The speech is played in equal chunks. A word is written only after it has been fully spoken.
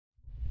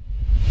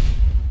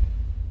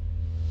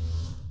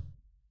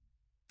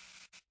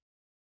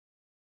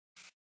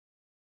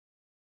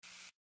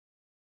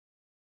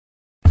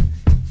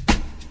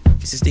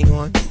Is this thing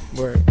on?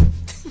 Word.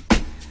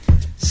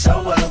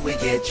 So what, we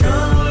get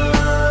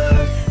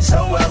drunk.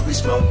 So what, we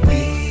smoke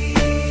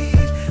weed.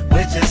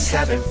 We're just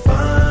having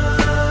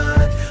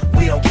fun.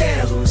 We don't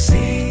care who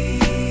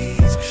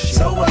sees.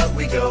 So what,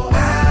 we go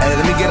out. Hey,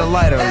 let me get a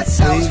lighter, That's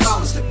how it's please.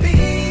 supposed to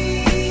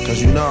be.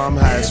 Cause you know I'm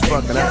high as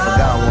fuck and I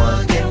forgot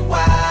one.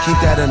 Keep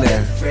that in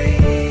there.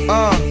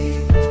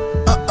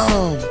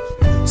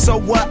 So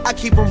what? I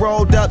keep them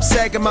rolled up,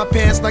 sagging my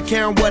pants, not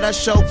caring what I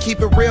show. Keep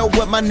it real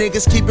with my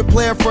niggas, keep it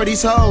playing for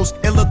these hoes.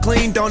 It look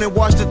clean, don't it?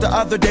 Washed it the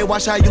other day,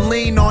 watch how you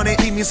lean on it.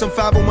 Keep me some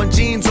 501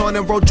 jeans on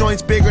and roll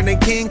joints bigger than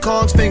King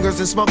Kong's fingers.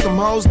 And smoke them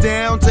hoes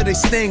down to they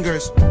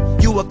stingers.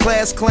 You a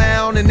class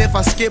clown, and if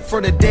I skip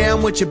for the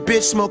damn with your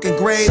bitch smoking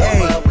grade So A.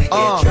 what, we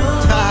get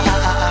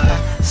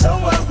drunk. So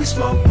what, we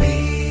smoke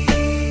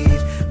weed.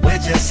 We're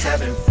just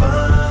having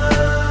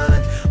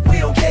fun. We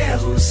don't care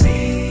who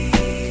sees.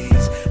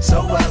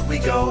 So what, we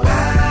go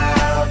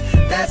out.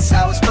 That's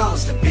how it's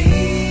supposed to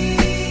be.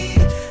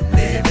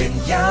 Living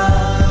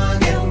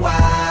young and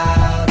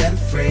wild and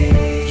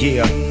free.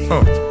 Yeah,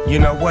 you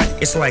know what?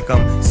 It's like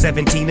I'm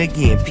 17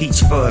 again,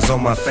 peach fuzz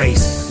on my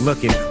face.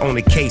 Looking on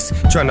the case,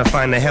 trying to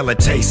find a hella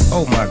taste.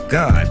 Oh my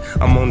God,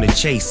 I'm on the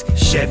chase.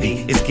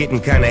 Chevy, it's getting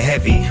kinda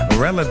heavy.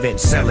 Irrelevant,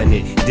 selling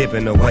it,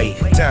 dipping away.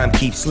 Time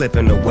keeps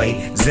slipping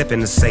away.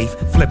 Zipping the safe,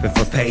 flipping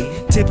for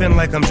pay. Tipping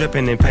like I'm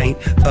dripping in paint.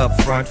 Up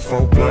front,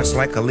 4 blunts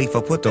like a leaf.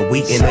 Put the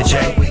wheat in the J.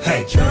 So what, we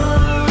get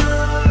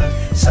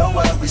drunk. So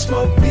what, we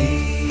smoke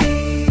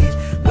weed.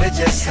 We're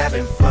just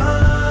having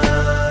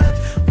fun.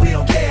 We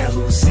don't care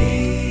who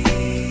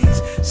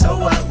sees. So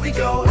what, we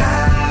go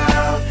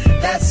out.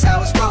 That's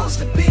how it's supposed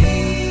to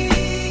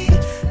be.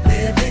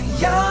 Living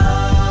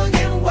young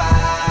and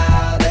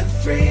wild and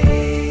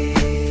free.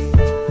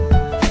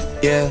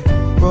 Yeah,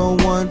 roll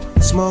one,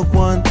 smoke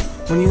one.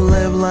 When you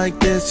live like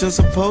this, you're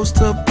supposed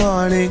to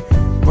party.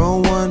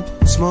 Roll one,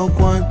 smoke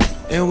one,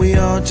 and we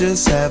all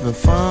just having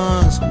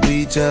fun. So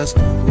we just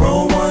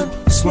roll one,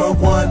 smoke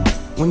one.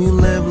 When you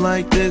live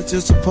like this,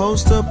 you're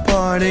supposed to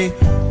party.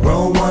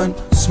 Roll one,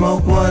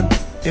 smoke one,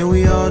 and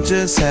we all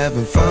just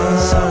having fun.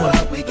 So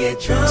what, we get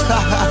drunk.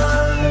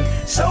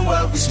 So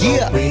what, we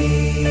smoke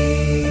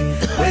weed.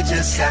 We're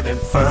just having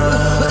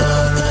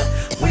fun.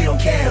 We don't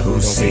care who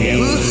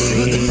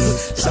sees.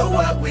 So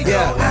what, we go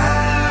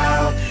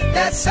out.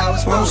 That's how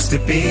it's supposed to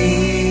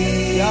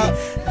be.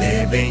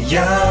 Living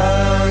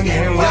young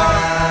and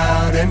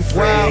wild and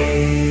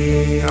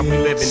free. How we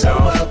living, So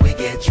dog? what, we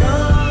get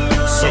drunk.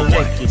 So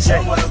what,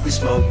 So what, we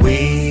smoke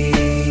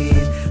weed.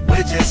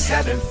 We're just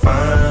having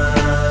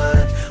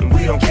fun.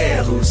 We don't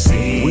care who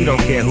sees. We don't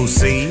care who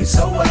sees.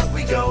 So what,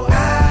 we go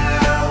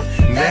out.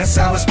 That's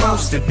how it's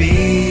supposed to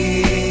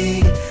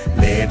be.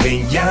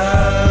 Living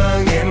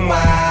young and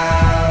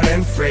wild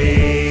and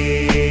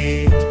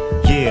free.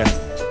 Yeah.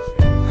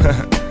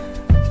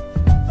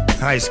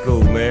 High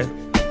school, man.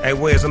 Hey,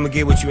 Wes, I'm gonna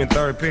get with you in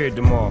third period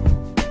tomorrow.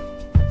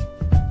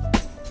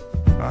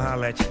 I'll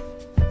holler at you.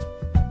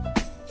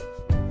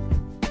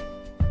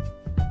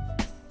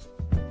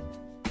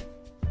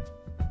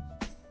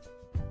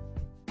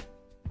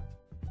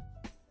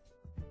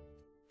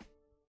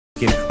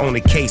 On the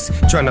case,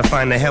 trying to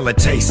find a hella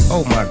taste.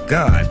 Oh my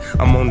God,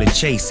 I'm on the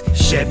chase.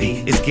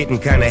 Chevy, it's getting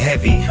kinda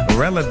heavy.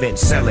 Irrelevant,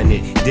 selling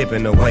it,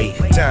 dipping away.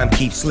 Time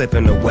keeps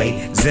slipping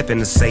away. Zipping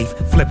the safe,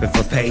 flipping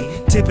for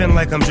pay. Tipping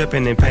like I'm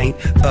dripping in paint.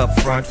 Up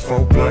front,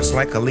 4 blunts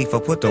like a leaf.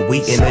 Put the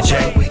wheat in the J. So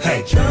what, we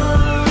get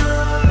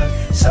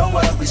drunk. So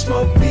what, we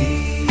smoke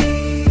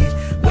weed.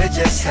 We're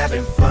just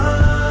having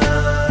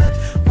fun.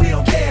 We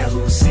don't care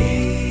who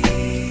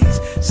sees.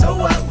 So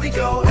what, we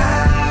go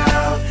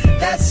out.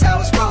 That's how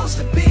it's supposed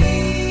to be.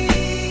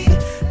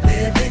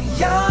 Living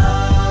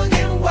young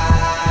and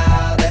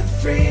wild and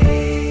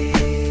free.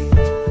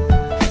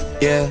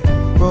 Yeah,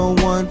 roll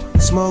one,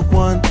 smoke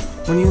one.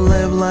 When you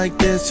live like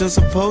this, you're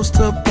supposed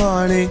to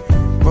party.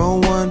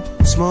 Roll one,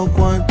 smoke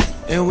one,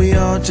 and we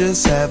all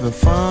just having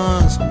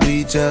fun. So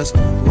we just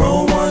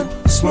roll one,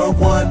 smoke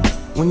one.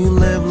 When you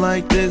live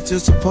like this, you're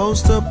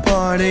supposed to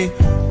party.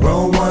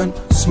 Roll one,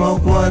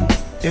 smoke one,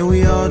 and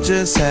we all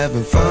just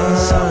having fun.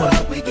 So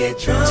what, we get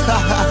drunk.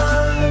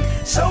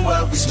 So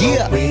what, we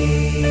smoke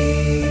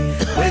weed.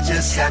 We're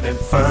just having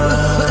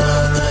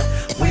fun.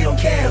 We don't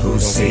care who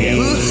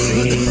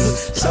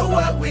sees. So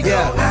what, we go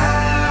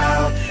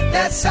out.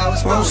 That's how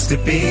it's supposed to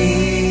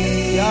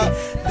be.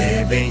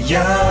 Living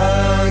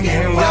young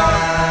and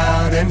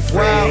wild and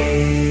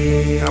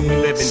free. How we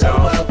living, So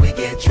dog? what, we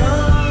get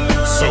drunk.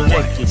 So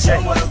what,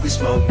 So what, we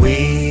smoke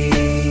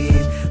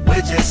weed.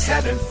 We're just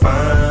having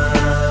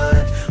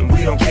fun.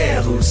 We don't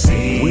care who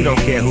sees. We don't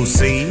care who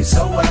sees.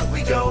 So what,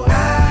 we go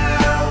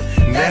out.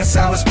 That's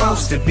how it's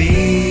supposed to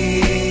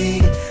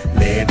be.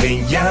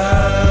 Living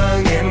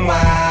young and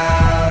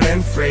wild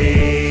and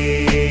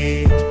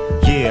free.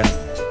 Yeah.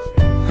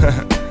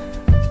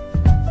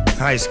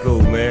 High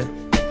school,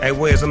 man. Hey,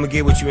 Wes, I'm gonna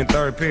get with you in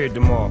third period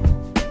tomorrow.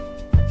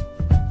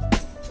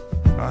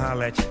 I'll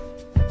holler at you.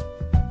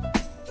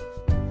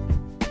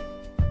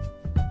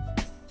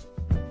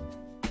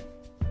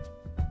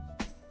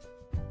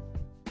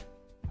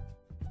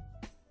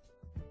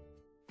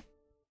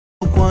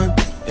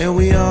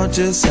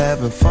 just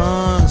having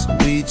fun. So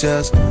we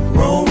just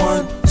roll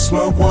one,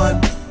 smoke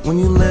one. When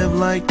you live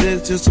like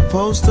this, you're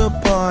supposed to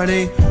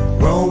party.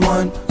 Roll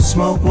one,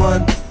 smoke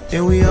one,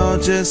 and we all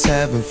just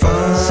having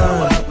fun. So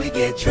what, we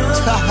get drunk.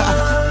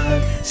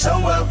 So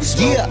what, we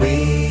smoke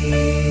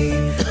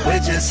weed. We're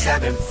just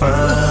having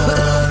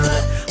fun.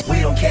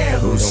 We don't care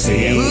who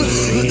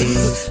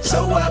sees.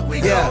 So what, we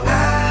go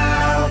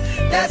out.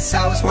 That's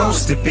how it's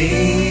supposed to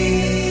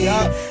be.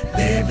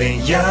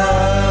 Living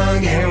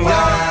young and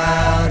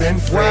wild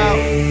and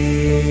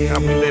free. How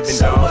we living,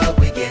 so dog? What,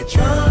 we get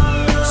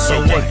drunk.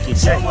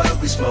 So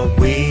what, we smoke